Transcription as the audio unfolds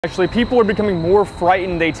Actually, people are becoming more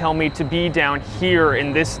frightened, they tell me, to be down here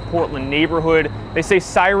in this Portland neighborhood. They say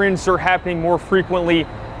sirens are happening more frequently,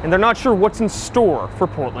 and they're not sure what's in store for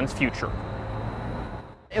Portland's future.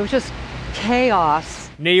 It was just chaos.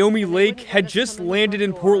 Naomi Lake had just landed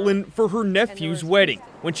in Portland for her nephew's wedding.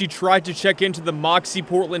 When she tried to check into the Moxie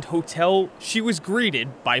Portland Hotel, she was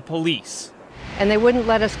greeted by police. And they wouldn't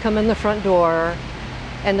let us come in the front door.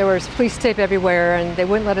 And there was police tape everywhere, and they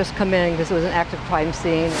wouldn't let us come in because it was an active crime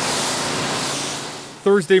scene.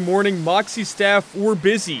 Thursday morning, Moxie staff were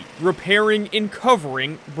busy repairing and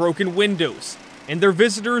covering broken windows. And their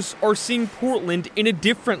visitors are seeing Portland in a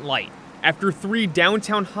different light after 3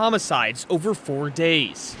 downtown homicides over 4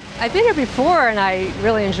 days. I've been here before, and I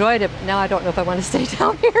really enjoyed it. Now I don't know if I want to stay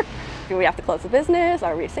down here. Do we have to close the business?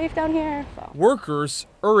 Are we safe down here? So. Workers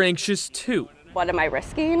are anxious too. What am I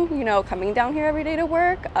risking, coming down here every day to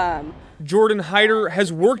work? Jordan Hyder has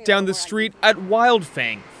worked down the street at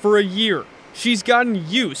Wildfang for a year. She's gotten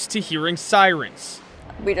used to hearing sirens.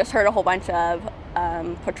 We just heard a whole bunch of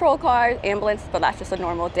patrol cars, ambulance, but that's just a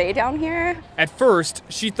normal day down here. At first,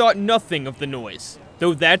 she thought nothing of the noise,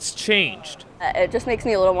 though that's changed. It just makes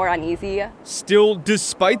me a little more uneasy. Still,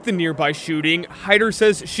 despite the nearby shooting, Hyder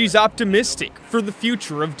says she's optimistic for the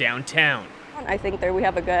future of downtown. I think that we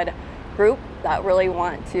have a good group that really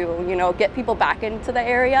want to, get people back into the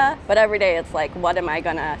area. But every day it's like, what am I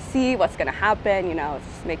gonna see? What's gonna happen?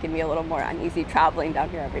 It's making me a little more uneasy traveling down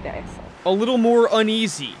here every day. So. A little more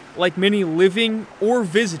uneasy, like many living or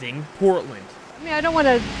visiting Portland. I mean, I don't want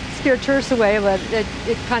to scare tourists away, but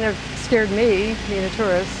it kind of scared me, being a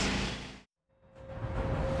tourist.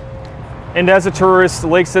 And as a tourist,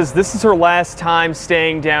 Lake says this is her last time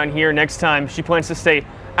staying down here. Next time, she plans to stay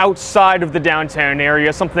outside of the downtown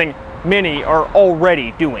area, something many are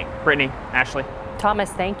already doing. Brittany, Ashley. Thomas,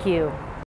 thank you.